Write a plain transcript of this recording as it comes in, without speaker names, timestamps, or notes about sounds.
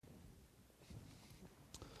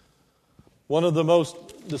One of the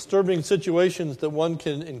most disturbing situations that one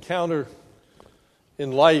can encounter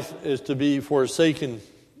in life is to be forsaken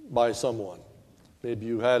by someone. Maybe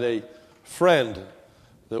you had a friend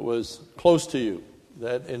that was close to you,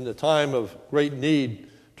 that in the time of great need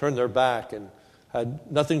turned their back and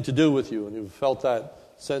had nothing to do with you, and you felt that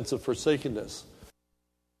sense of forsakenness.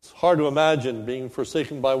 It's hard to imagine being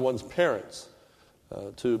forsaken by one's parents,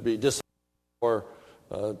 to be disappointed or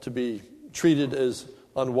to be treated as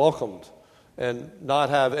unwelcomed and not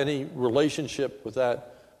have any relationship with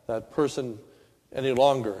that person any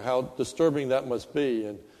longer. How disturbing that must be.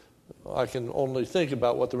 And I can only think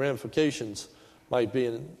about what the ramifications might be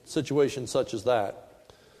in situations such as that.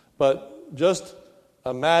 But just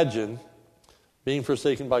imagine being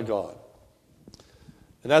forsaken by God.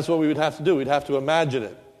 And that's what we would have to do. We'd have to imagine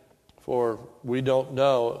it, for we don't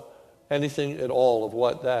know anything at all of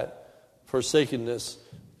what that forsakenness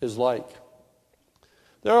is like.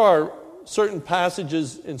 There are certain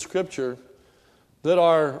passages in Scripture that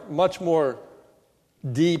are much more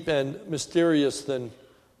deep and mysterious than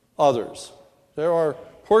others. There are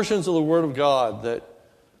portions of the Word of God that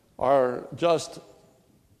are just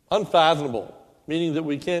unfathomable, meaning that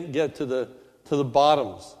we can't get to the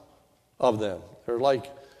bottoms of them. They're like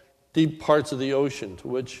deep parts of the ocean to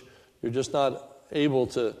which you're just not able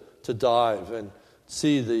to dive and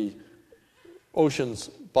see the ocean's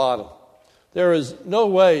bottom. There is no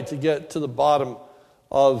way to get to the bottom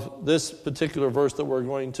of this particular verse that we're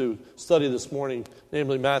going to study this morning,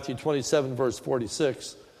 namely Matthew 27, verse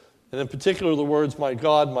 46. And in particular the words, my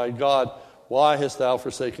God, why hast thou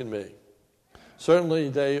forsaken me?" Certainly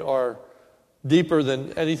they are deeper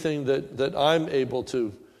than anything that I'm able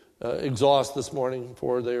to exhaust this morning,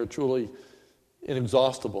 for they are truly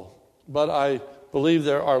inexhaustible. But I believe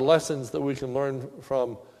there are lessons that we can learn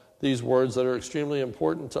from these words that are extremely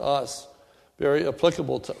important to us, very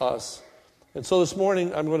applicable to us. And so this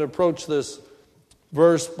morning I'm going to approach this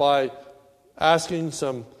verse by asking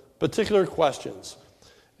some particular questions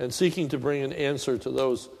and seeking to bring an answer to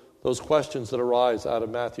those questions that arise out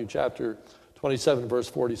of Matthew chapter 27, verse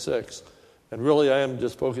 46. And really I am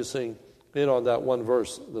just focusing in on that one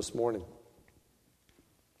verse this morning.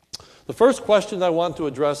 The first question I want to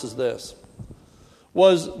address is this: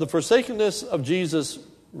 was the forsakenness of Jesus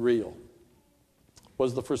real?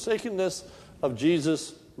 Was the forsakenness of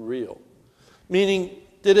Jesus real? Meaning,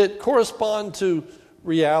 did it correspond to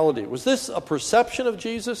reality? Was this a perception of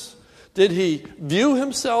Jesus? Did he view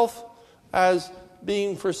himself as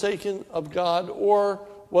being forsaken of God, or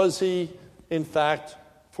was he in fact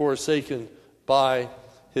forsaken by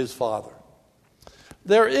his Father?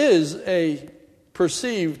 There is a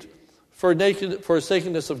perceived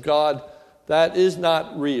forsakenness of God that is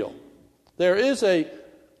not real. There is a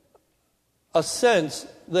sense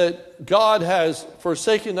that God has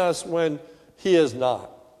forsaken us when he has not.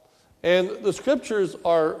 And the Scriptures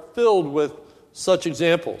are filled with such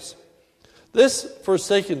examples. This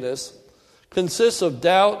forsakenness consists of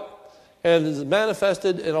doubt and is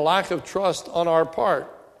manifested in a lack of trust on our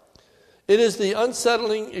part. It is the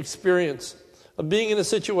unsettling experience of being in a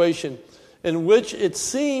situation in which it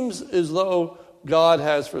seems as though God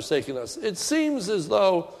has forsaken us. It seems as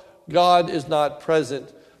though God is not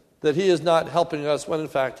present, that he is not helping us when in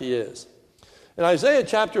fact he is. In Isaiah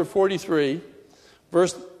chapter 43,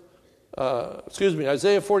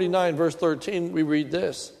 Isaiah 49, verse 13, we read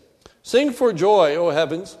this: "Sing for joy, O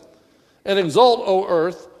heavens, and exult, O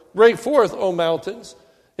earth. Break forth, O mountains,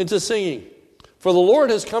 into singing. For the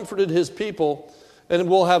Lord has comforted his people and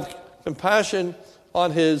will have compassion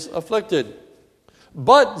on his afflicted."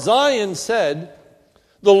 But Zion said,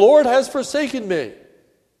 "The Lord has forsaken me.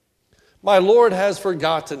 My Lord has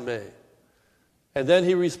forgotten me." And then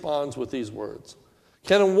he responds with these words: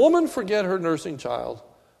 "Can a woman forget her nursing child,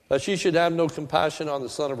 that she should have no compassion on the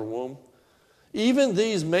son of her womb? Even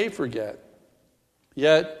these may forget,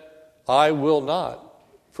 yet I will not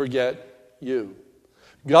forget you."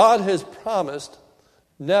 God has promised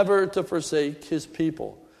never to forsake his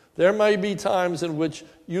people. There may be times in which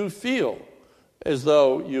you feel as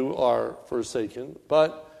though you are forsaken,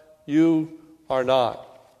 but you are not.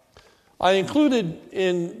 I included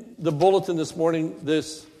in the bulletin this morning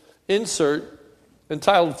this insert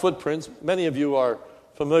entitled Footprints. Many of you are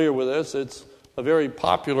familiar with this. It's a very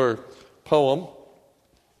popular poem.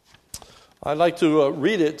 I'd like to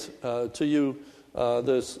read it to you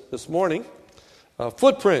this morning.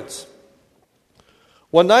 Footprints.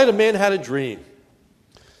 One night a man had a dream.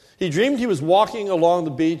 He dreamed he was walking along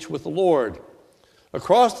the beach with the Lord.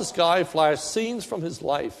 Across the sky flashed scenes from his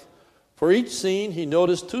life. For each scene he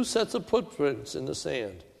noticed two sets of footprints in the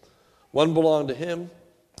sand. One belonged to him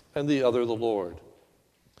and the other the Lord.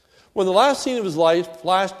 When the last scene of his life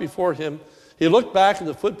flashed before him, he looked back at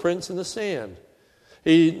the footprints in the sand.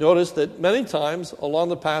 He noticed that many times along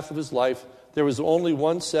the path of his life, there was only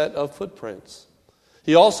one set of footprints.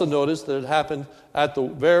 He also noticed that it happened at the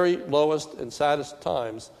very lowest and saddest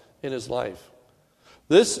times in his life.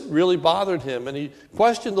 This really bothered him, and he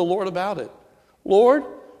questioned the Lord about it. Lord,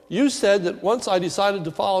 you said that once I decided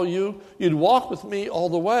to follow you, you'd walk with me all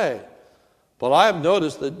the way. But I have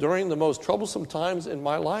noticed that during the most troublesome times in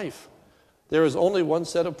my life, there is only one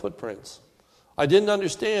set of footprints. I didn't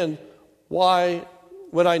understand why,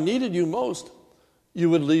 when I needed you most, you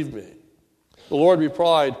would leave me. The Lord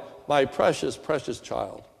replied, my precious, precious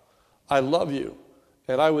child, I love you,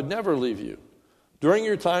 and I would never leave you. During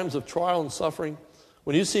your times of trial and suffering,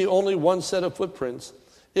 when you see only one set of footprints,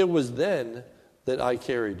 it was then that I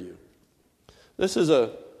carried you. This is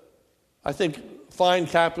I think, fine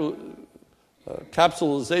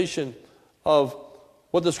capsulization of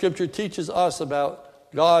what the Scripture teaches us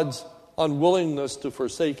about God's unwillingness to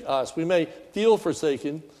forsake us. We may feel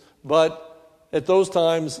forsaken, but at those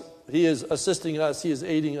times, He is assisting us, He is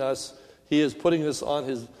aiding us, He is putting us on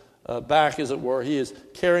His back, as it were. He is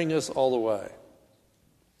carrying us all the way.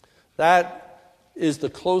 That is the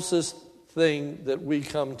closest thing that we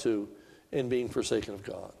come to in being forsaken of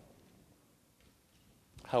God.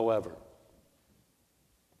 However,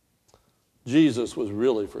 Jesus was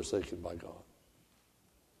really forsaken by God.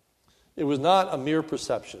 It was not a mere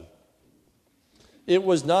perception. It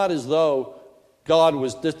was not as though God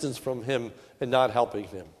was distanced from him and not helping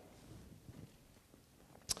him.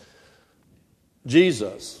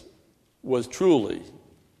 Jesus was truly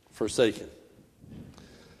forsaken.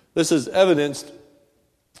 This is evidenced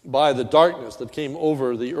by the darkness that came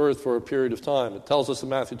over the earth for a period of time. It tells us in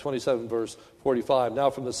Matthew 27, verse 45, now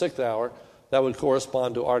from the 6th hour, that would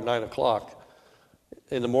correspond to our 9 o'clock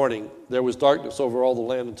in the morning, there was darkness over all the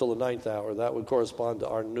land until the 9th hour. That would correspond to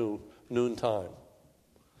our noon time.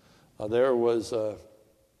 There was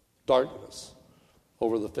darkness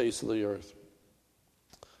over the face of the earth.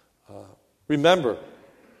 Remember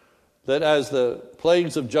that as the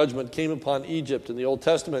plagues of judgment came upon Egypt in the Old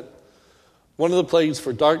Testament, one of the plagues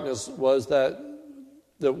for darkness was that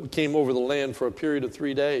came over the land for a period of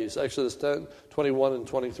 3 days, Exodus 10, 21 and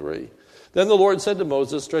 23. Then the Lord said to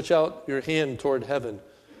Moses, stretch out your hand toward heaven,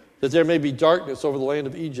 that there may be darkness over the land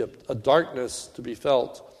of Egypt, a darkness to be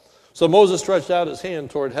felt. So Moses stretched out his hand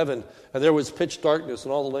toward heaven, and there was pitch darkness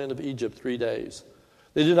in all the land of Egypt 3 days.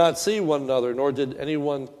 They did not see one another, nor did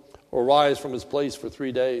anyone arise from his place for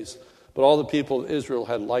 3 days. But all the people of Israel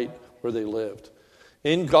had light where they lived.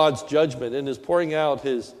 In God's judgment, in his pouring out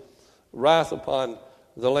his wrath upon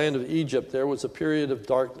the land of Egypt, there was a period of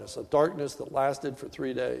darkness, a darkness that lasted for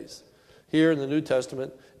 3 days. Here in the New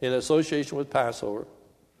Testament, in association with Passover,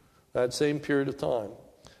 that same period of time,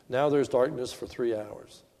 now there's darkness for 3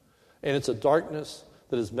 hours. And it's a darkness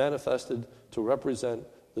that is manifested to represent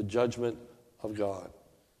the judgment of God.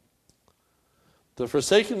 The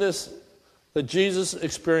forsakenness that Jesus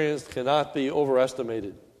experienced cannot be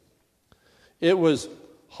overestimated. It was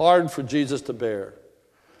hard for Jesus to bear.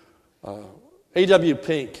 A.W.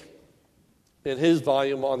 Pink, in his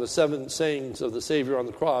volume on the 7 sayings of the Savior on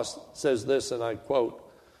the cross, says this, and I quote,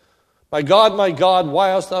 my God, why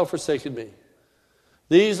hast thou forsaken me?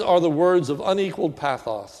 These are the words of unequaled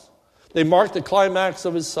pathos. They mark the climax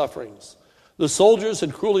of his sufferings. The soldiers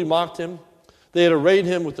had cruelly mocked him. They had arrayed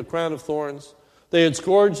him with the crown of thorns. They had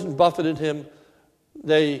scourged and buffeted him.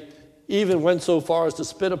 They even went so far as to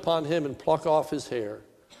spit upon him and pluck off his hair.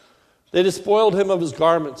 They despoiled him of his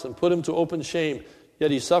garments and put him to open shame,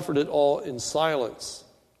 yet he suffered it all in silence.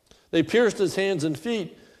 They pierced his hands and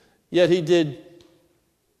feet, yet he did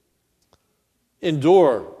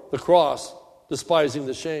endure the cross, despising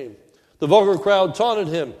the shame. The vulgar crowd taunted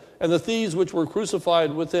him, and the thieves which were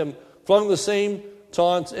crucified with him flung the same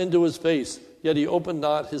taunts into his face, yet he opened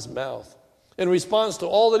not his mouth. In response to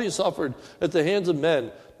all that he suffered at the hands of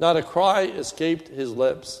men, not a cry escaped his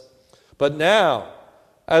lips. But now,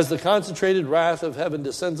 as the concentrated wrath of heaven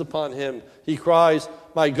descends upon him, he cries,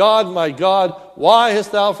 my God, why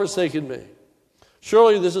hast thou forsaken me?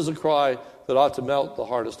 Surely this is a cry that ought to melt the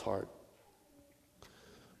hardest heart.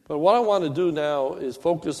 But what I want to do now is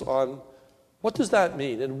focus on what does that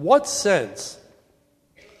mean? In what sense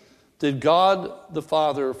did God the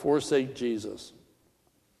Father forsake Jesus?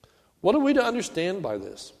 What are we to understand by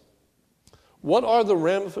this? What are the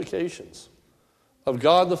ramifications of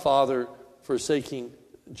God the Father forsaking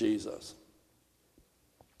Jesus?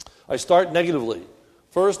 I start negatively.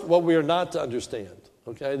 First, what we are not to understand.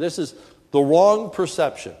 Okay, this is the wrong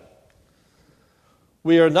perception.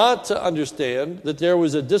 We are not to understand that there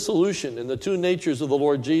was a dissolution in the two natures of the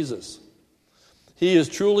Lord Jesus. He is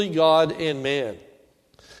truly God and man.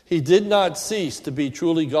 He did not cease to be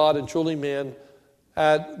truly God and truly man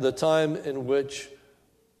at the time in which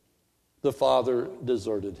the Father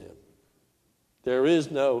deserted him. There is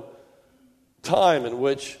no time in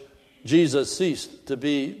which Jesus ceased to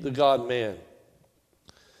be the God-man.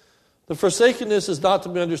 The forsakenness is not to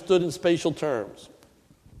be understood in spatial terms.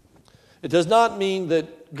 It does not mean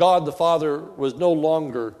that God the Father was no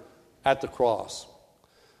longer at the cross.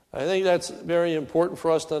 I think that's very important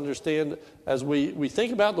for us to understand as we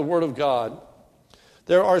think about the Word of God.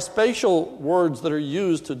 There are spatial words that are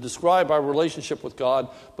used to describe our relationship with God,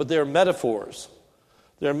 but they're metaphors.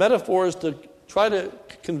 They're metaphors to try to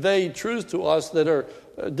convey truths to us that are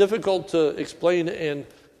difficult to explain and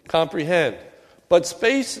comprehend. But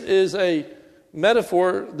space is a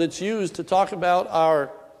metaphor that's used to talk about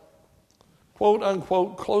our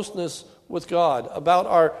quote-unquote closeness with God, about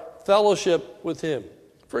our fellowship with Him.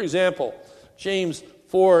 For example, James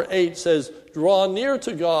 4:8 says, "Draw near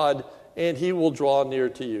to God, and He will draw near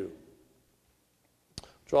to you."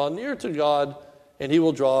 Draw near to God, and He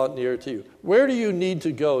will draw near to you. Where do you need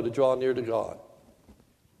to go to draw near to God?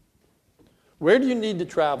 Where do you need to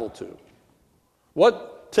travel to?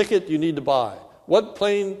 What ticket do you need to buy? What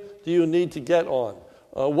plane do you need to get on?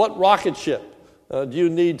 What rocket ship do you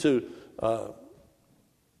need to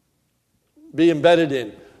be embedded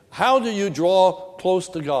in? How do you draw close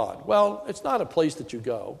to God? Well, it's not a place that you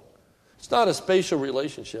go. It's not a spatial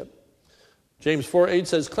relationship. James 4:8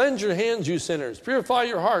 says, "Cleanse your hands, you sinners. Purify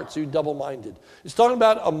your hearts, you double-minded." It's talking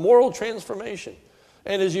about a moral transformation.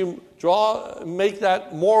 And as you make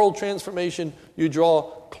that moral transformation, you draw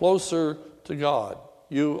closer to God.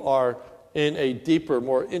 You are in a deeper,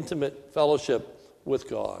 more intimate fellowship with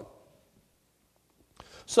God.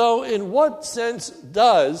 So in what sense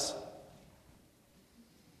does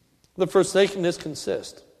the forsakenness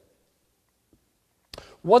consist?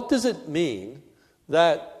 What does it mean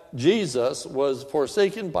that Jesus was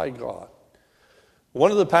forsaken by God?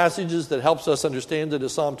 One of the passages that helps us understand it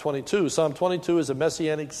is Psalm 22. Psalm 22 is a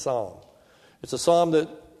messianic psalm. It's a psalm that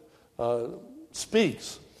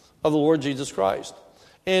speaks of the Lord Jesus Christ.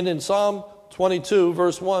 And in Psalm 22,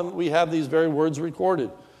 verse 1, we have these very words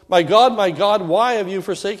recorded. my God, why have you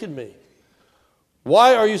forsaken me?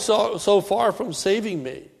 Why are you so far from saving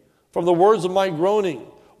me from the words of my groaning?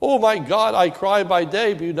 Oh, my God, I cry by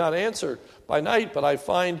day, but you do not answer. By night, but I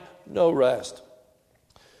find no rest."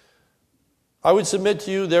 I would submit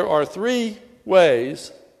to you there are three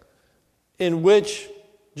ways in which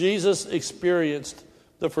Jesus experienced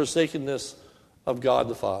the forsakenness of God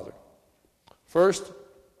the Father. First,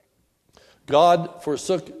 God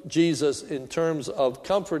forsook Jesus in terms of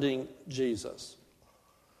comforting Jesus.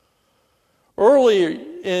 Earlier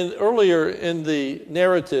in the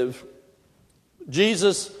narrative,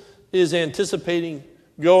 Jesus is anticipating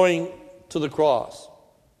going to the cross.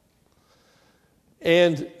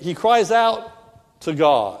 And he cries out to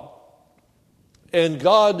God. And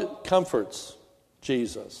God comforts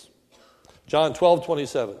Jesus. John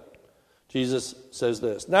 12:27. Jesus says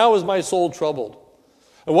this, "Now is my soul troubled.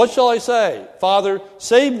 And what shall I say? Father,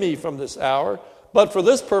 save me from this hour. But for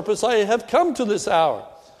this purpose I have come to this hour.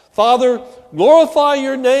 Father, glorify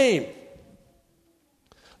your name."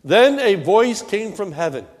 Then a voice came from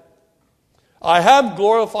heaven. "I have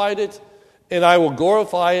glorified it, and I will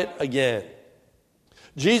glorify it again."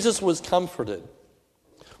 Jesus was comforted,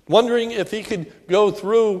 wondering if he could go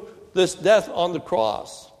through this death on the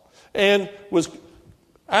cross, and was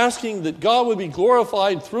asking that God would be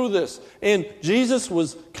glorified through this. And Jesus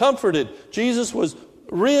was comforted. Jesus was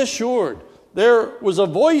reassured. There was a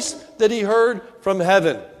voice that he heard from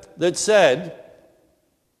heaven that said,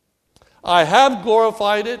 "I have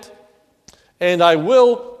glorified it, and I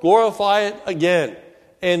will glorify it again."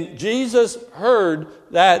 And Jesus heard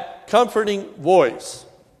that comforting voice.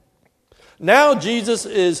 Now Jesus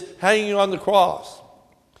is hanging on the cross.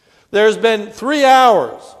 There's been 3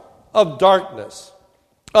 hours of darkness,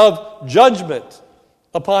 of judgment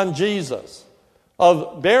upon Jesus,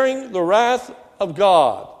 of bearing the wrath of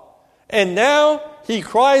God. And now he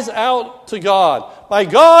cries out to God, my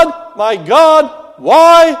God,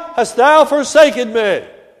 why hast thou forsaken me?"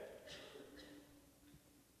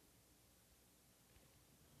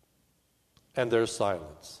 And there's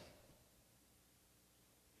silence.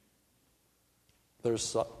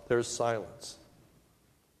 There's silence.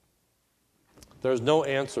 There's no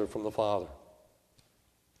answer from the Father.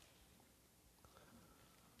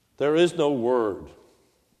 There is no word.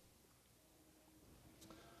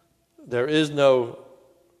 There is no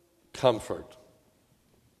comfort.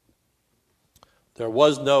 There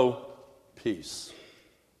was no peace.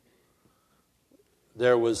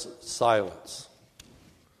 There was silence.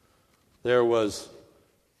 There was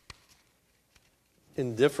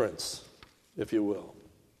indifference, if you will.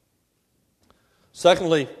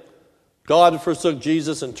 Secondly, God forsook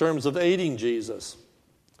Jesus in terms of aiding Jesus.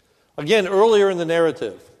 Again, earlier in the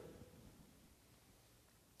narrative,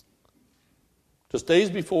 just days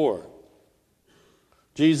before,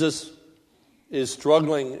 Jesus is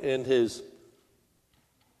struggling in his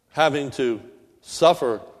having to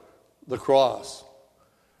suffer the cross.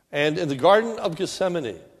 And in the Garden of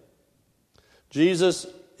Gethsemane, Jesus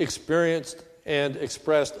experienced and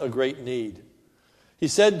expressed a great need. He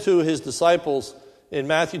said to his disciples in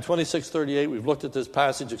Matthew 26:38, we've looked at this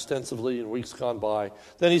passage extensively in weeks gone by.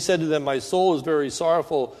 Then he said to them, "My soul is very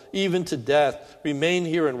sorrowful, even to death. Remain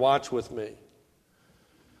here and watch with me."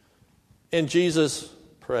 And Jesus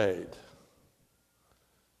prayed.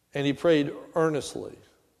 And he prayed earnestly.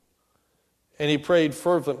 And he prayed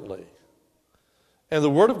fervently. And the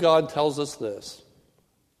Word of God tells us this.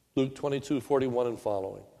 Luke 22:41 and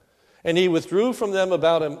following. And he withdrew from them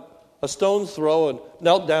about a stone's throw and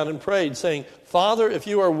knelt down and prayed, saying, "Father, if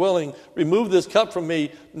you are willing, remove this cup from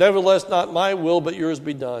me. Nevertheless, not my will, but yours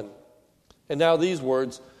be done." And now these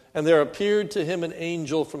words, "And there appeared to him an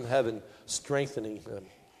angel from heaven, strengthening him."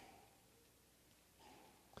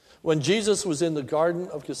 When Jesus was in the Garden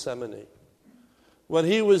of Gethsemane, when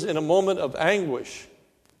he was in a moment of anguish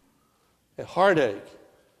and heartache,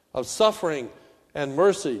 of suffering and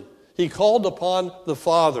mercy, he called upon the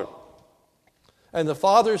Father. And the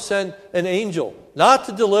Father sent an angel, not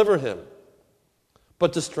to deliver him,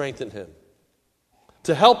 but to strengthen him,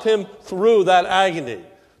 to help him through that agony,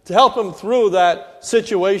 to help him through that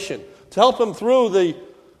situation, to help him through the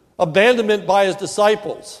abandonment by his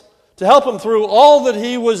disciples, to help him through all that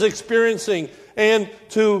he was experiencing, and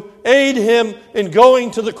to aid him in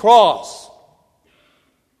going to the cross.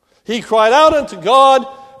 He cried out unto God,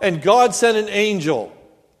 and God sent an angel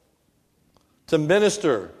to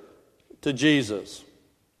minister to Jesus.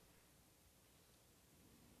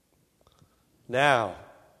 Now,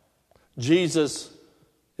 Jesus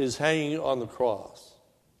is hanging on the cross.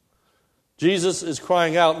 Jesus is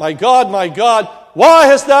crying out, my God, why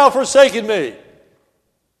hast thou forsaken me?"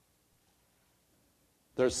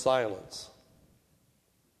 There's silence.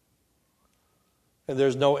 And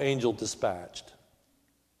there's no angel dispatched.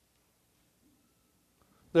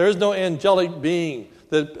 There is no angelic being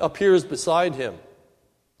that appears beside him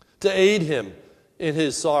to aid him in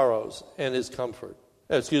his sorrows and his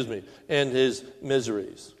and his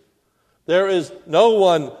miseries. There is no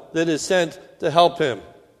one that is sent to help him.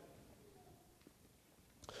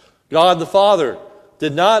 God the Father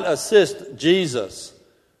did not assist Jesus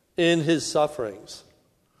in his sufferings.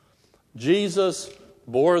 Jesus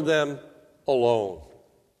bore them alone.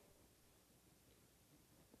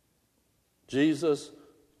 Jesus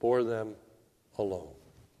bore them alone.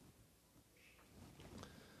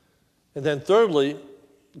 And then thirdly,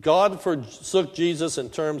 God forsook Jesus in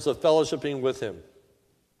terms of fellowshipping with him.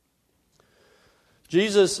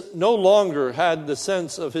 Jesus no longer had the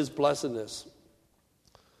sense of his blessedness.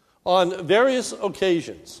 On various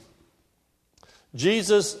occasions,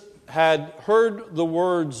 Jesus had heard the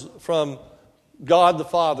words from God the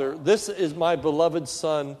Father, "This is my beloved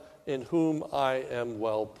Son, in whom I am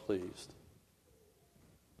well pleased."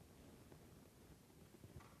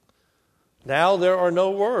 Now there are no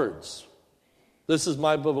words. "This is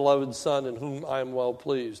my beloved Son, in whom I am well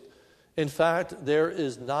pleased." In fact, there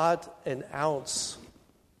is not an ounce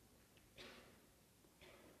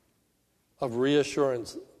of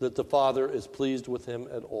reassurance that the Father is pleased with him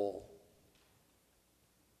at all.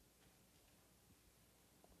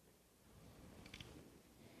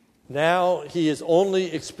 Now he is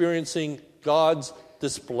only experiencing God's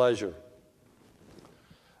displeasure.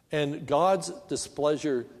 And God's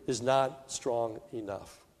displeasure is not strong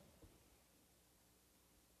enough.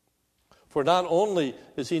 For not only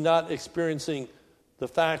is he not experiencing the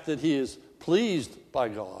fact that he is pleased by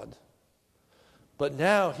God, but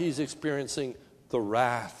now he's experiencing the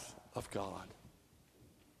wrath of God.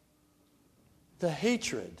 The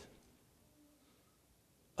hatred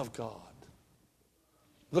of God.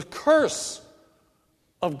 The curse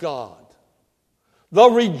of God. The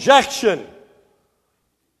rejection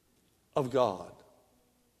of God.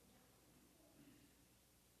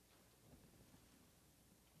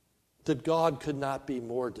 That God could not be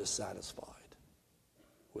more dissatisfied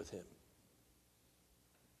with him.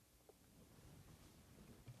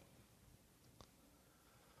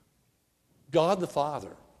 God the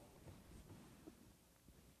Father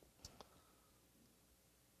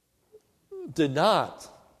did not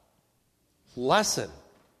lessen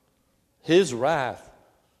his wrath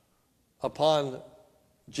upon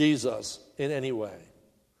Jesus in any way.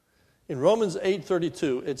 In Romans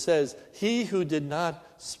 8:32, it says, he who did not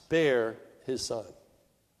spare his son.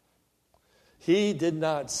 He did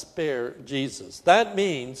not spare Jesus. That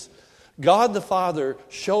means God the Father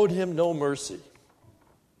showed him no mercy.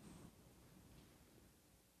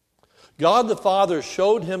 God the Father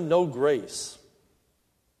showed him no grace.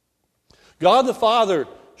 God the Father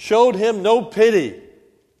showed him no pity.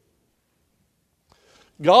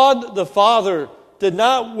 God the Father did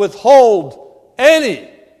not withhold any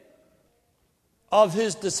of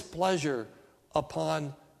his displeasure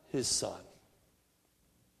upon his Son.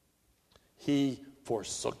 He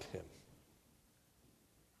forsook him.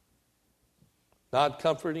 Not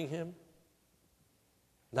comforting him,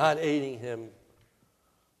 not aiding him,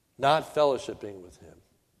 not fellowshipping with him.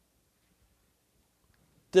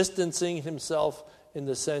 Distancing himself in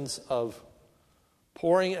the sense of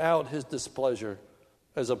pouring out his displeasure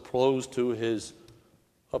as opposed to his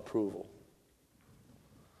approval.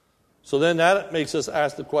 So then that makes us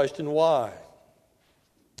ask the question, why?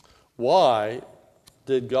 Why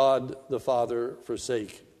did God the Father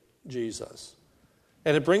forsake Jesus?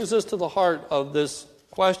 And it brings us to the heart of this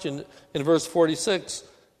question in verse 46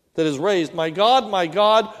 that is raised, my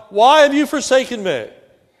God, why have you forsaken me?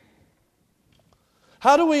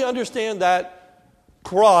 How do we understand that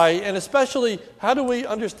cry, and especially how do we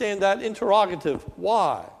understand that interrogative?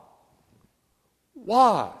 Why?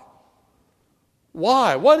 Why?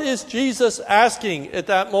 Why? What is Jesus asking at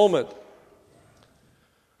that moment?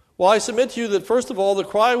 Well, I submit to you that first of all, the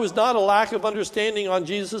cry was not a lack of understanding on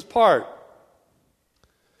Jesus' part.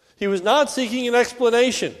 He was not seeking an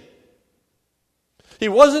explanation. He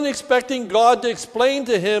wasn't expecting God to explain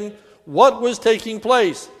to him what was taking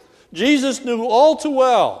place. Jesus knew all too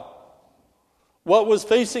well what was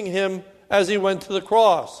facing him as he went to the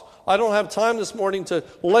cross. I don't have time this morning to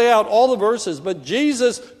lay out all the verses, but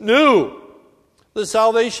Jesus knew the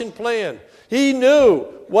salvation plan. He knew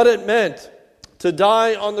what it meant to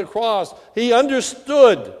die on the cross. He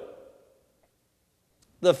understood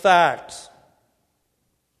the facts.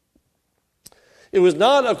 It was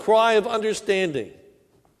not a cry of understanding,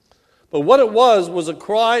 but what it was a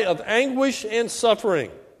cry of anguish and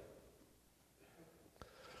suffering.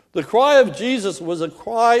 The cry of Jesus was a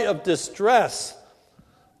cry of distress,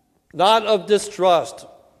 not of distrust.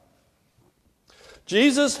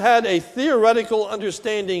 Jesus had a theoretical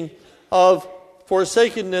understanding of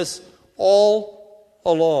forsakenness all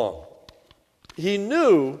along. He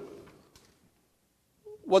knew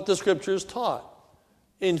what the Scriptures taught.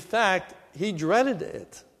 In fact, he dreaded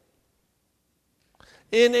it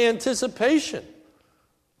in anticipation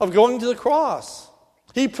of going to the cross.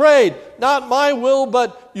 He prayed, not my will,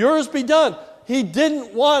 but yours be done. He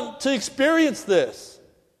didn't want to experience this.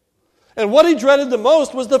 And what he dreaded the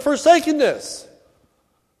most was the forsakenness.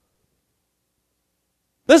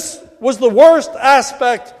 This was the worst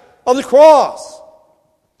aspect of the cross.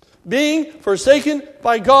 Being forsaken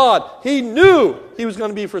by God. He knew he was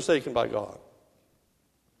going to be forsaken by God.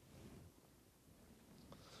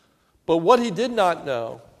 But what he did not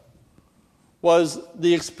know was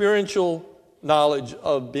the experiential knowledge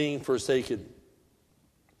of being forsaken.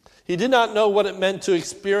 He did not know what it meant to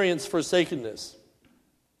experience forsakenness.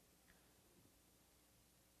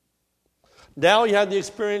 Now he had the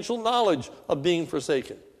experiential knowledge of being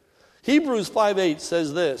forsaken. Hebrews 5:8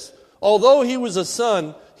 says this, although he was a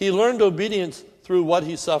son, he learned obedience through what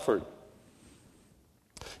he suffered.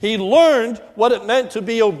 He learned what it meant to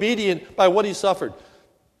be obedient by what he suffered.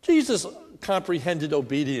 Jesus comprehended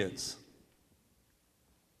obedience.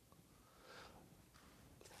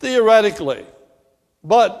 Theoretically.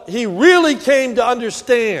 But he really came to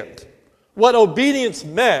understand what obedience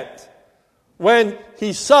meant when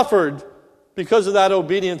he suffered because of that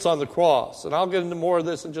obedience on the cross. And I'll get into more of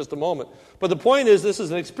this in just a moment. But the point is, this is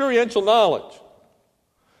an experiential knowledge.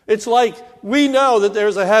 It's like we know that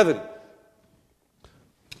there's a heaven,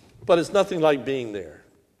 but it's nothing like being there.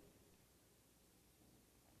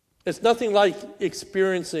 It's nothing like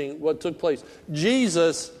experiencing what took place.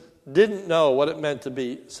 Jesus didn't know what it meant to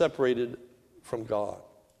be separated from God,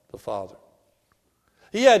 the Father.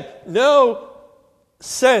 He had no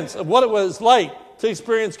sense of what it was like to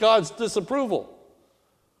experience God's disapproval.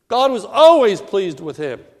 God was always pleased with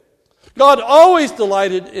him. God always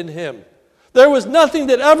delighted in him. There was nothing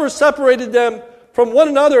that ever separated them from one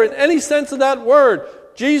another in any sense of that word.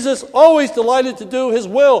 Jesus always delighted to do his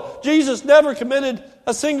will. Jesus never committed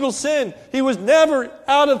a single sin. He was never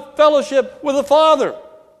out of fellowship with the Father.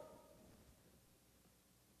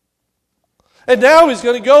 And now he's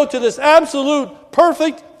going to go to this absolute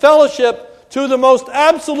perfect fellowship to the most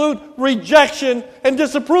absolute rejection and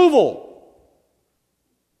disapproval.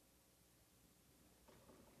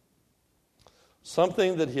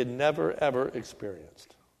 Something that he had never, ever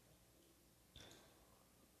experienced.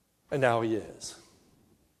 And now he is.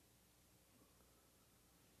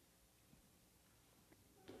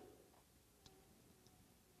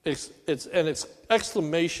 It's an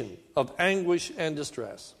exclamation of anguish and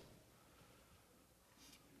distress.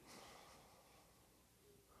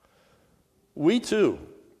 We too,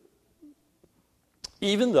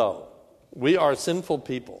 even though we are sinful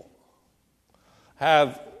people,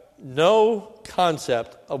 have no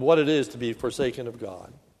concept of what it is to be forsaken of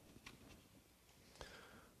God.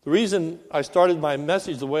 The reason I started my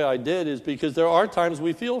message the way I did is because there are times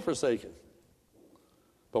we feel forsaken,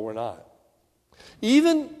 but we're not.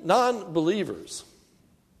 Even non-believers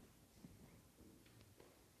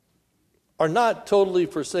are not totally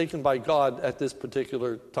forsaken by God at this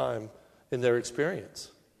particular time in their experience.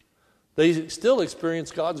 They still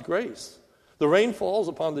experience God's grace. The rain falls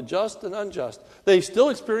upon the just and unjust. They still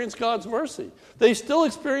experience God's mercy. They still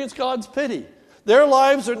experience God's pity. Their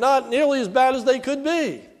lives are not nearly as bad as they could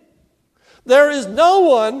be. There is no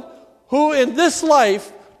one who in this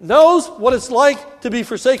life knows what it's like to be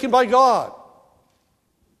forsaken by God.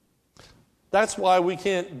 That's why we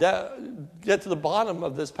can't get to the bottom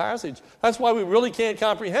of this passage. That's why we really can't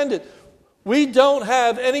comprehend it. We don't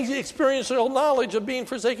have any experiential knowledge of being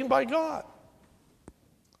forsaken by God.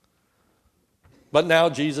 But now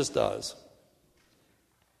Jesus does.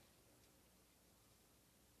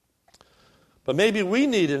 But maybe we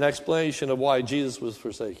need an explanation of why Jesus was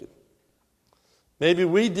forsaken. Maybe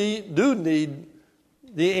we do need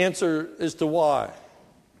the answer as to why.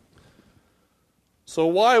 So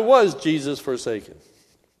why was Jesus forsaken?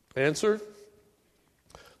 Answer: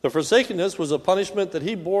 the forsakenness was a punishment that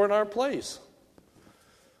he bore in our place.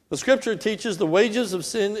 The scripture teaches the wages of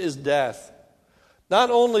sin is death. Not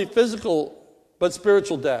only physical, but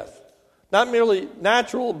spiritual death. Not merely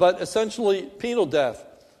natural, but essentially penal death.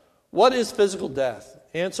 What is physical death?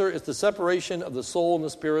 Answer: it's the separation of the soul and the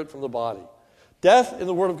spirit from the body. Death in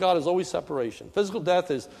the Word of God is always separation. Physical death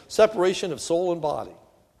is separation of soul and body.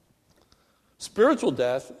 Spiritual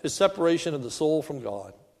death is separation of the soul from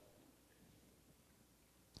God.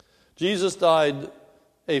 Jesus died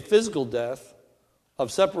a physical death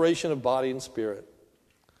of separation of body and spirit.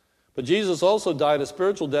 But Jesus also died a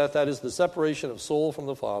spiritual death, that is the separation of soul from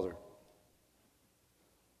the Father.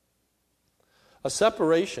 A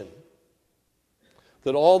separation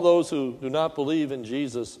that all those who do not believe in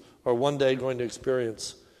Jesus are one day going to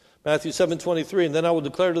experience. Matthew 7:23, and then I will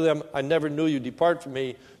declare to them, I never knew you. Depart from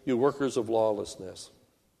me, you workers of lawlessness.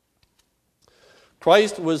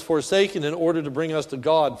 Christ was forsaken in order to bring us to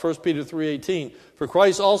God. 1 Peter 3:18, for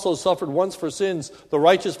Christ also suffered once for sins, the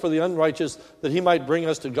righteous for the unrighteous, that he might bring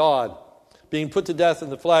us to God, being put to death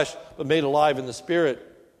in the flesh, but made alive in the spirit.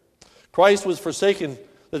 Christ was forsaken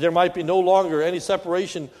that there might be no longer any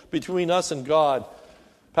separation between us and God.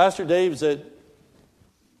 Pastor Dave's at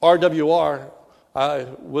RWR. I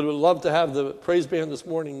would love to have the praise band this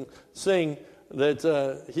morning sing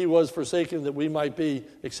that he was forsaken that we might be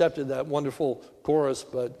accepted, that wonderful chorus,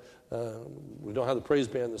 but we don't have the praise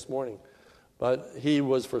band this morning. But he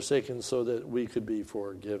was forsaken so that we could be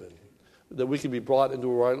forgiven, that we could be brought into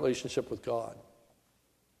a relationship with God.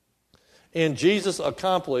 And Jesus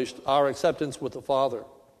accomplished our acceptance with the Father.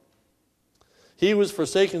 He was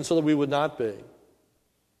forsaken so that we would not be.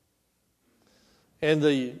 And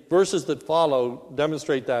the verses that follow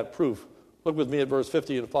demonstrate that proof. Look with me at verse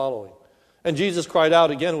 50 and following. And Jesus cried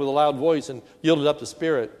out again with a loud voice and yielded up the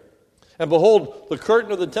spirit. And behold, the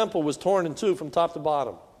curtain of the temple was torn in two from top to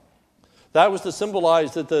bottom. That was to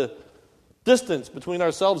symbolize that the distance between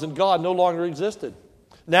ourselves and God no longer existed.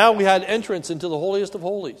 Now we had entrance into the holiest of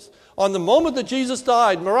holies. On the moment that Jesus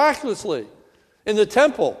died, miraculously, in the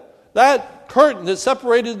temple, that curtain that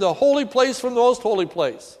separated the holy place from the most holy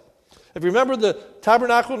place. If you remember the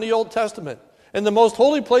tabernacle in the Old Testament, and the most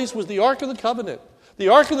holy place was the Ark of the Covenant. The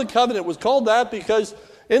Ark of the Covenant was called that because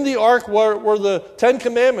in the Ark were the Ten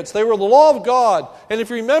Commandments. They were the law of God. And if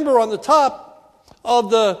you remember, on the top of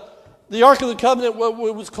the Ark of the Covenant,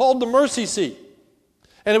 it was called the mercy seat.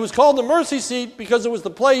 And it was called the mercy seat because it was the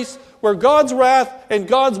place where God's wrath and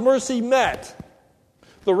God's mercy met.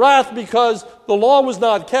 The wrath because the law was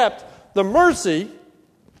not kept. The mercy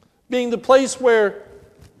being the place where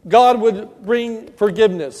God would bring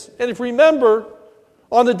forgiveness. And if you remember,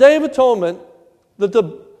 on the Day of Atonement, that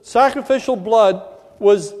the sacrificial blood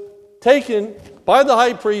was taken by the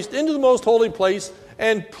high priest into the most holy place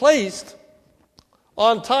and placed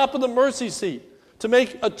on top of the mercy seat to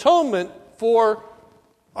make atonement for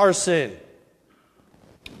our sin.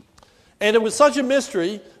 And it was such a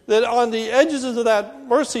mystery that on the edges of that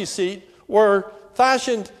mercy seat were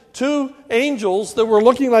fashioned two angels that were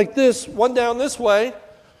looking like this, one down this way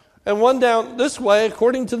and one down this way,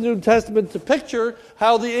 according to the New Testament, to picture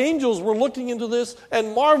how the angels were looking into this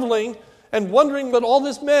and marveling and wondering what all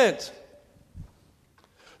this meant.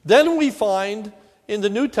 Then we find in the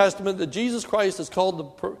New Testament that Jesus Christ is called the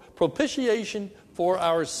propitiation for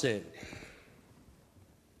our sin.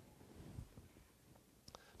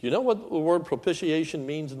 Do you know what the word propitiation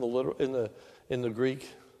means in the Greek?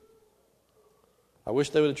 I wish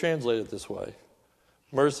they would have translated it this way.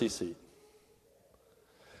 Mercy seat.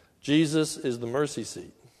 Jesus is the mercy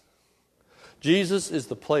seat. Jesus is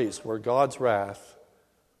the place where God's wrath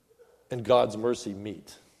and God's mercy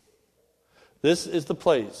meet. This is the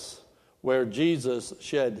place where Jesus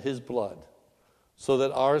shed his blood so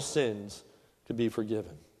that our sins could be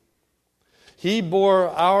forgiven. He bore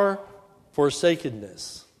our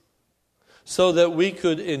forsakenness so that we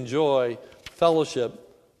could enjoy fellowship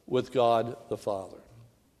with God the Father.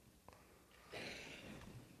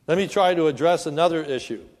 Let me try to address another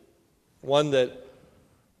issue, one that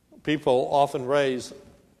people often raise,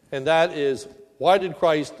 and that is, why did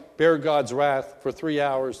Christ bear God's wrath for 3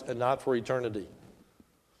 hours and not for eternity?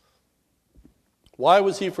 Why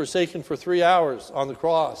was he forsaken for 3 hours on the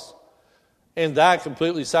cross? And that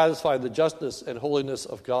completely satisfied the justice and holiness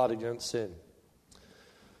of God against sin.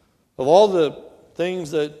 Of all the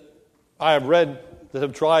things that I have read that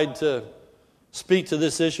have tried to speak to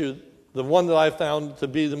this issue, the one that I found to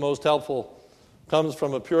be the most helpful comes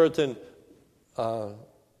from a Puritan,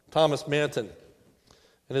 Thomas Manton.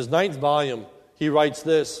 In his 9th volume, he writes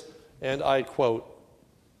this, and I quote,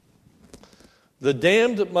 "The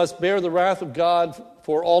damned must bear the wrath of God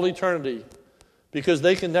for all eternity, because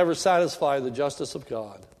they can never satisfy the justice of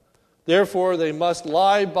God. Therefore, they must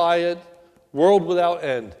lie by it, world without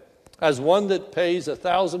end, as one that pays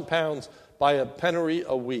 1,000 pounds by a penury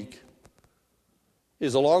a week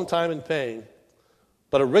is a long time in paying,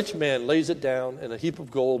 but a rich man lays it down in a heap of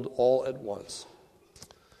gold all at once.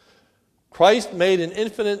 Christ made an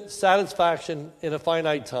infinite satisfaction in a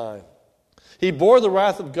finite time. He bore the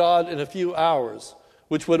wrath of God in a few hours,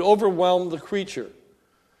 which would overwhelm the creature.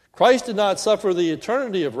 Christ did not suffer the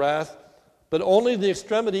eternity of wrath, but only the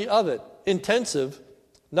extremity of it, intensive,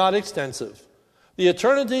 not extensive. The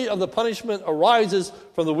eternity of the punishment arises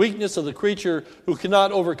from the weakness of the creature who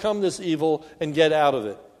cannot overcome this evil and get out of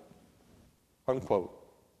it." Unquote.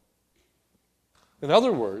 In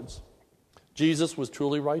other words, Jesus was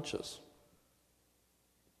truly righteous.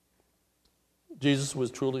 Jesus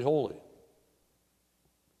was truly holy.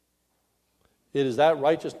 It is that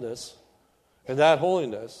righteousness and that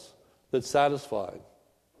holiness that satisfied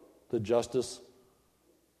the justice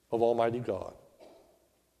of Almighty God.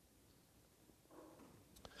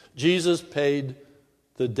 Jesus paid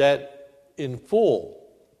the debt in full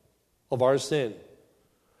of our sin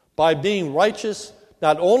by being righteous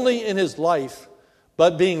not only in his life,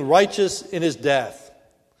 but being righteous in his death,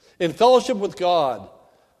 in fellowship with God.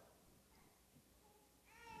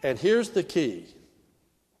 And here's the key.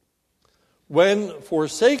 When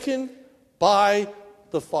forsaken by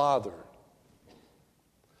the Father,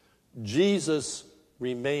 Jesus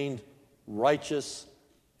remained righteous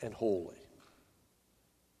and holy.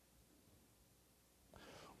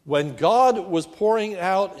 When God was pouring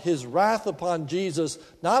out his wrath upon Jesus,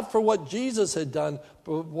 not for what Jesus had done,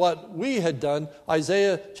 but what we had done,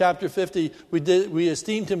 Isaiah chapter 50, we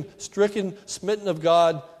esteemed him stricken, smitten of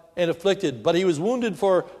God, and afflicted. But he was wounded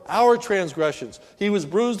for our transgressions. He was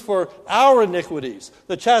bruised for our iniquities.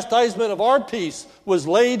 The chastisement of our peace was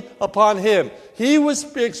laid upon him. He was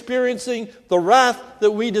experiencing the wrath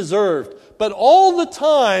that we deserved. But all the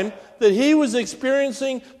time that he was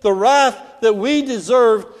experiencing the wrath that we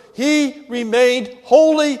deserved, he remained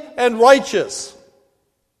holy and righteous.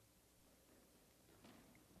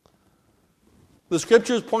 The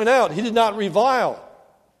scriptures point out he did not revile.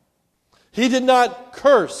 He did not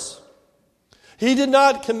curse. He did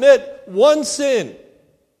not commit one sin.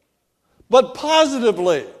 But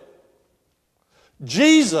positively,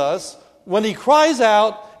 Jesus, when he cries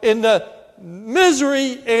out in the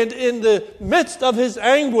misery and in the midst of his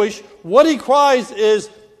anguish, what he cries is,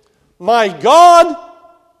 "My God,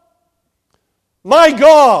 my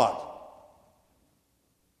God."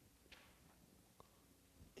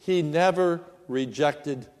 He never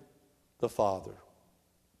rejected the Father.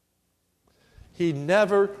 He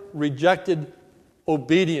never rejected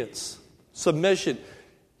obedience, submission.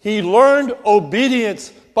 He learned obedience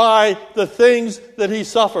by the things that he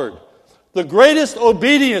suffered. The greatest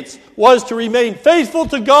obedience was to remain faithful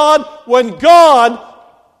to God when God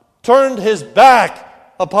turned his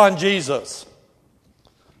back upon Jesus.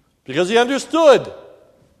 Because he understood.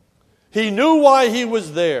 He knew why he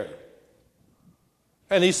was there.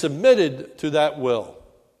 And he submitted to that will.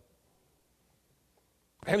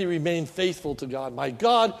 And he remained faithful to God. My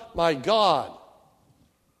God,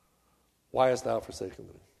 why hast thou forsaken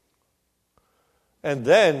me? And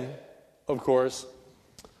then, of course,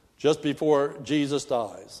 just before Jesus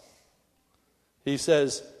dies, he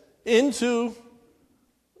says, into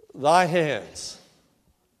thy hands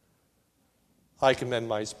I commend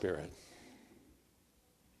my spirit.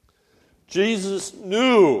 Jesus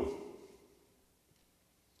knew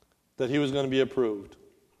that he was going to be approved.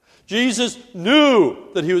 Jesus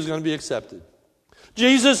knew that he was going to be accepted.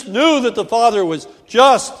 Jesus knew that the Father was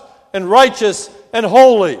just and righteous and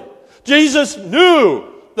holy. Jesus knew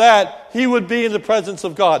that he would be in the presence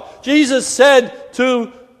of God. Jesus said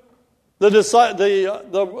to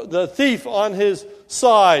the thief on his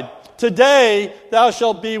side, today thou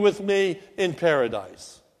shalt be with me in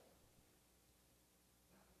paradise.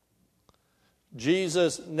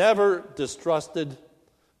 Jesus never distrusted.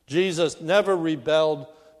 Jesus never rebelled.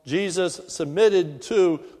 Jesus submitted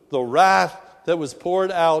to the wrath that was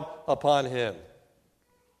poured out upon him.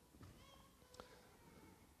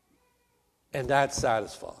 And that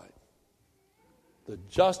satisfied the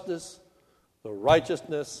justice, the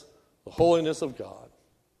righteousness, the holiness of God.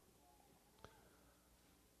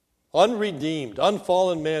 Unredeemed,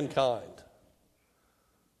 unfallen mankind,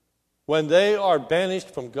 when they are banished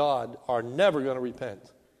from God, are never going to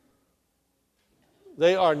repent.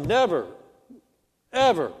 They are never,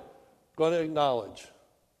 ever going to acknowledge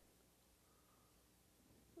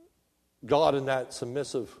God in that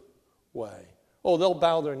submissive way. Oh, they'll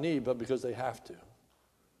bow their knee, but because they have to,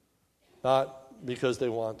 not because they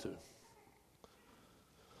want to.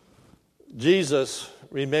 Jesus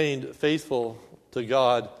remained faithful to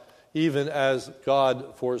God even as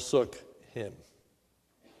God forsook him.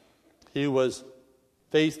 He was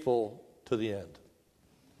faithful to the end.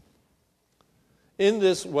 In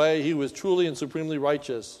this way, he was truly and supremely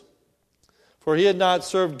righteous, for he had not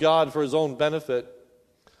served God for his own benefit,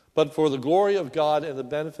 but for the glory of God and the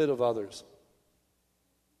benefit of others.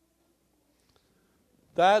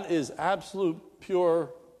 That is absolute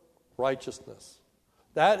pure righteousness.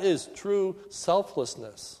 That is true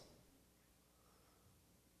selflessness.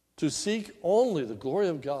 To seek only the glory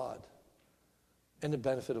of God and the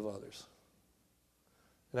benefit of others.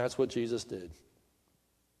 And that's what Jesus did.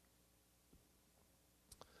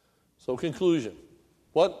 So, conclusion.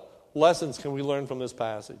 What lessons can we learn from this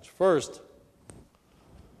passage? First,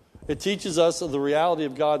 it teaches us of the reality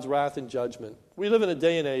of God's wrath and judgment. We live in a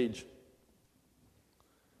day and age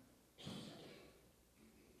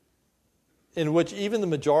in which even the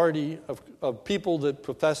majority of people that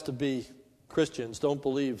profess to be Christians don't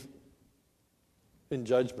believe in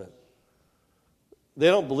judgment. They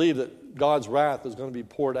don't believe that God's wrath is going to be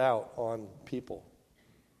poured out on people.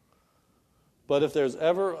 But if there's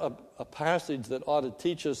ever a passage that ought to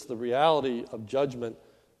teach us the reality of judgment,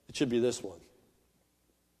 it should be this one.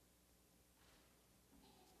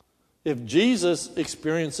 If Jesus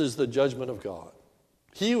experiences the judgment of God,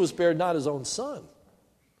 he who spared not his own son,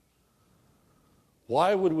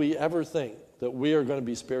 why would we ever think that we are going to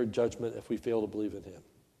be spared judgment if we fail to believe in him?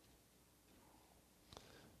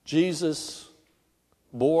 Jesus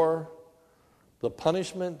bore the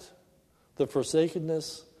punishment, the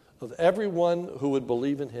forsakenness of everyone who would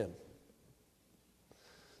believe in him.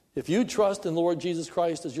 If you trust in the Lord Jesus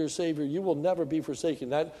Christ as your Savior, you will never be forsaken.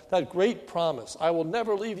 That great promise, I will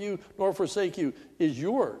never leave you nor forsake you, is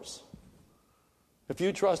yours. If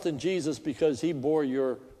you trust in Jesus because he bore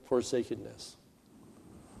your forsakenness.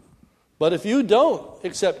 But if you don't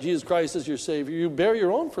accept Jesus Christ as your Savior, you bear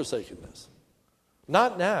your own forsakenness.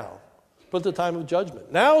 Not now, but the time of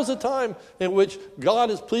judgment. Now is the time in which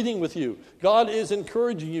God is pleading with you. God is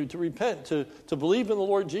encouraging you to repent, to believe in the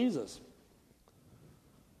Lord Jesus.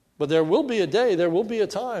 But there will be a day, there will be a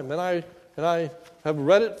time, and I have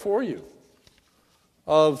read it for you,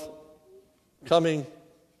 of coming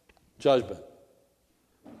judgment.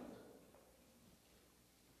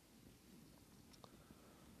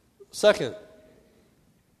 Second,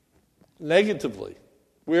 negatively,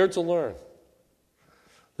 we are to learn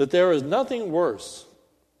that there is nothing worse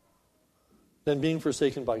than being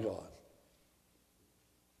forsaken by God.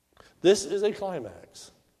 This is a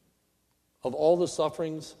climax of all the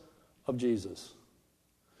sufferings of Jesus.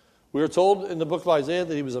 We are told in the book of Isaiah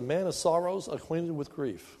that he was a man of sorrows, acquainted with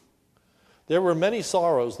grief. There were many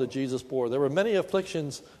sorrows that Jesus bore. There were many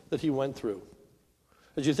afflictions that he went through.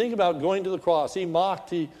 As you think about going to the cross, he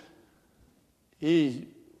mocked, he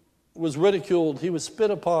was ridiculed, he was spit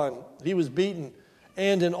upon, he was beaten,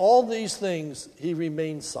 And in all these things, he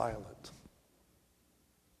remained silent.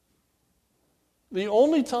 The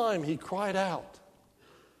only time he cried out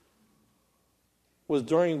was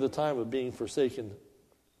during the time of being forsaken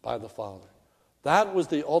by the Father. That was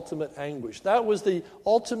the ultimate anguish. That was the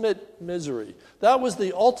ultimate misery. That was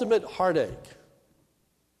the ultimate heartache.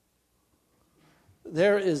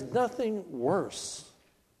 There is nothing worse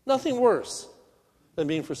than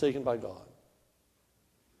being forsaken by God.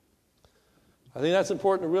 I think that's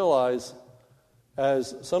important to realize,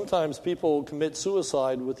 as sometimes people commit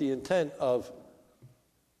suicide with the intent of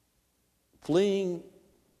fleeing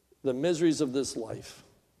the miseries of this life.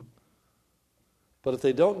 But if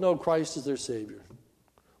they don't know Christ as their Savior,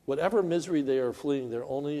 whatever misery they are fleeing, they're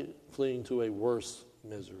only fleeing to a worse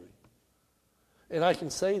misery. And I can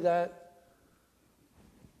say that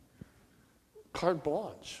carte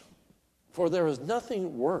blanche, for there is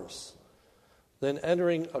nothing worse than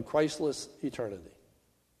entering a Christless eternity.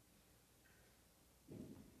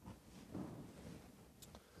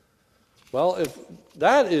 Well, if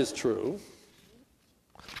that is true,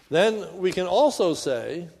 then we can also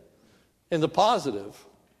say, in the positive,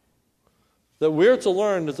 that we're to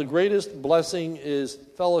learn that the greatest blessing is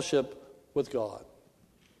fellowship with God.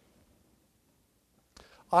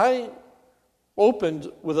 I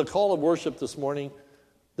opened with a call of worship this morning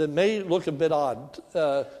that may look a bit odd.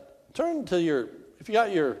 Turn to if you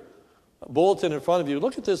got your bulletin in front of you,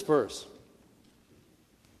 look at this verse.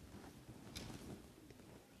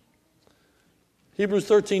 Hebrews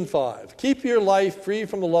 13:5. Keep your life free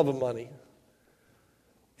from the love of money,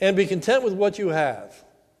 and be content with what you have.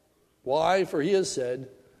 Why? For he has said,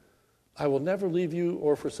 I will never leave you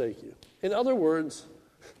or forsake you. In other words,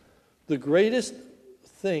 the greatest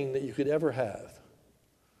thing that you could ever have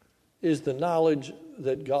is the knowledge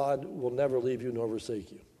that God will never leave you nor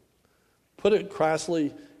forsake you. Put it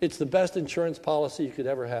crassly, it's the best insurance policy you could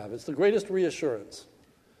ever have. It's the greatest reassurance.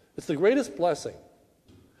 It's the greatest blessing.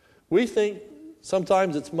 We think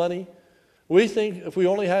sometimes it's money. We think if we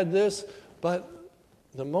only had this, but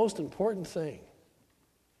the most important thing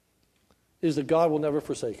is that God will never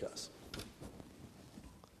forsake us.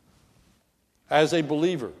 As a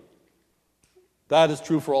believer, that is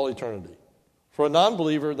true for all eternity. For a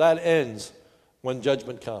non-believer, that ends when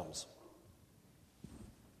judgment comes.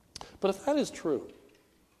 But if that is true,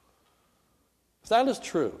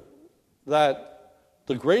 that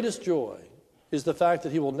the greatest joy is the fact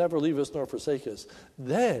that he will never leave us nor forsake us,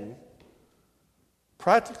 then,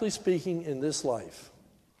 practically speaking in this life,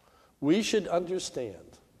 we should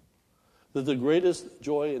understand that the greatest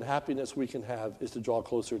joy and happiness we can have is to draw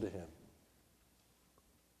closer to him.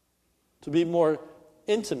 To be more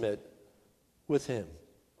intimate with him.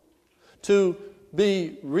 To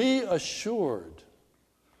be reassured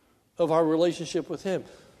of our relationship with him.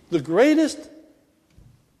 The greatest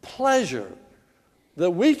pleasure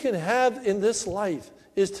that we can have in this life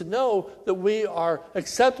is to know that we are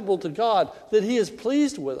acceptable to God, that he is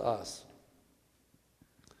pleased with us.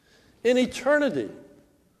 In eternity,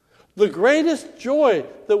 the greatest joy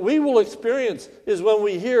that we will experience is when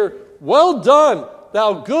we hear, well done,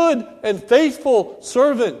 thou good and faithful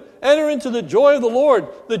servant. Enter into the joy of the Lord.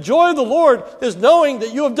 The joy of the Lord is knowing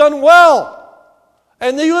that you have done well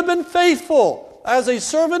and that you have been faithful as a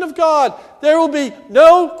servant of God. There will be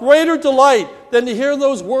no greater delight than to hear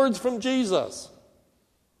those words from Jesus.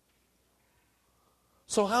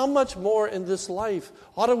 So how much more in this life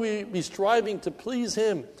ought we be striving to please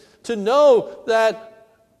him, to know that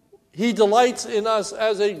he delights in us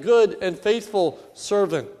as a good and faithful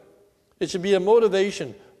servant. It should be a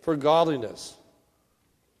motivation for godliness,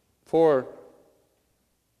 for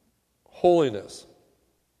holiness.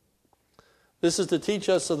 This is to teach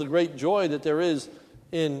us of the great joy that there is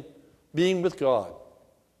in being with God.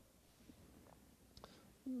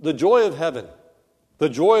 The joy of heaven, the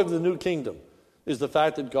joy of the new kingdom, is the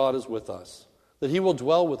fact that God is with us, that he will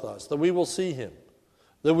dwell with us, that we will see him,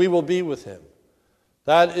 that we will be with him.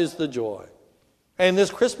 That is the joy. And this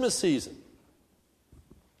Christmas season,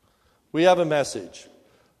 we have a message.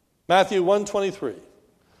 Matthew 1:23.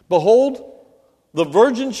 Behold, the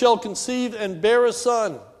virgin shall conceive and bear a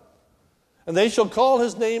son, and they shall call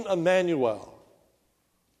his name Emmanuel,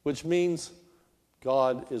 which means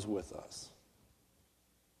God is with us.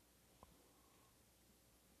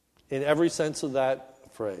 In every sense of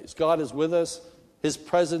that phrase. God is with us. His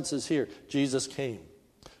presence is here. Jesus came.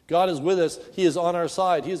 God is with us. He is on our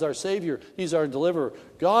side. He is our Savior. He's our deliverer.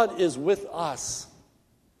 God is with us.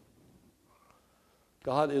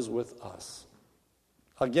 God is with us.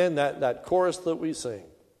 Again, that chorus that we sing.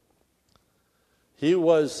 He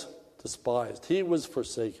was despised. He was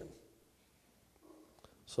forsaken.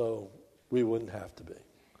 So we wouldn't have to be.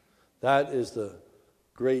 That is the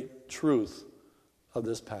great truth of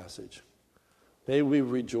this passage. May we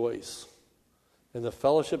rejoice in the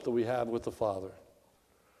fellowship that we have with the Father.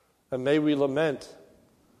 And may we lament.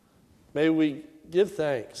 May we give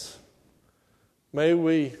thanks. May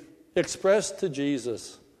we express to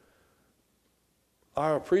Jesus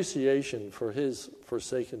our appreciation for his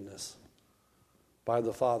forsakenness by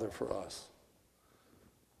the Father for us.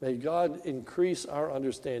 May God increase our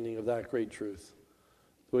understanding of that great truth,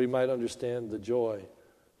 that we might understand the joy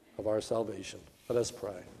of our salvation. Let us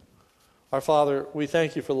pray. Our Father, we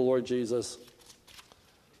thank you for the Lord Jesus.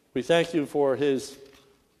 We thank you for his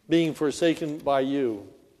being forsaken by you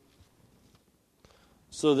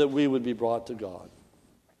so that we would be brought to God.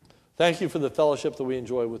 Thank you for the fellowship that we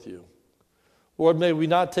enjoy with you. Lord, may we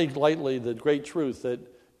not take lightly the great truth that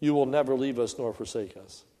you will never leave us nor forsake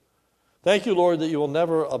us. Thank you, Lord, that you will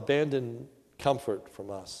never abandon comfort from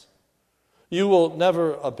us. You will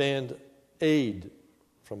never abandon aid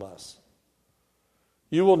from us.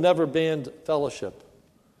 You will never abandon fellowship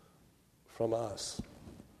from us.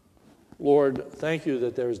 Lord, thank you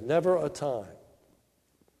that there is never a time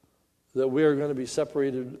that we are going to be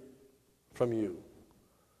separated from you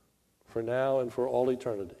for now and for all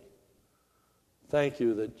eternity. Thank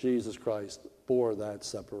you that Jesus Christ bore that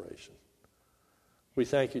separation. We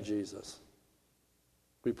thank you, Jesus.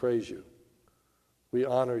 We praise you. We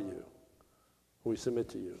honor you. We submit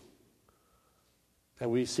to you. And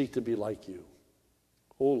we seek to be like you.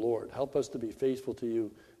 Oh, Lord, help us to be faithful to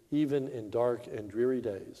you even in dark and dreary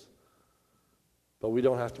days. But we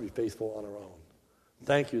don't have to be faithful on our own.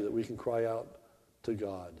 Thank you that we can cry out to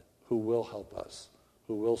God, who will help us,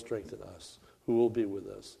 who will strengthen us, who will be with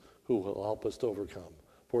us, who will help us to overcome.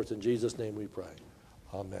 For it's in Jesus' name we pray.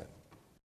 Amen.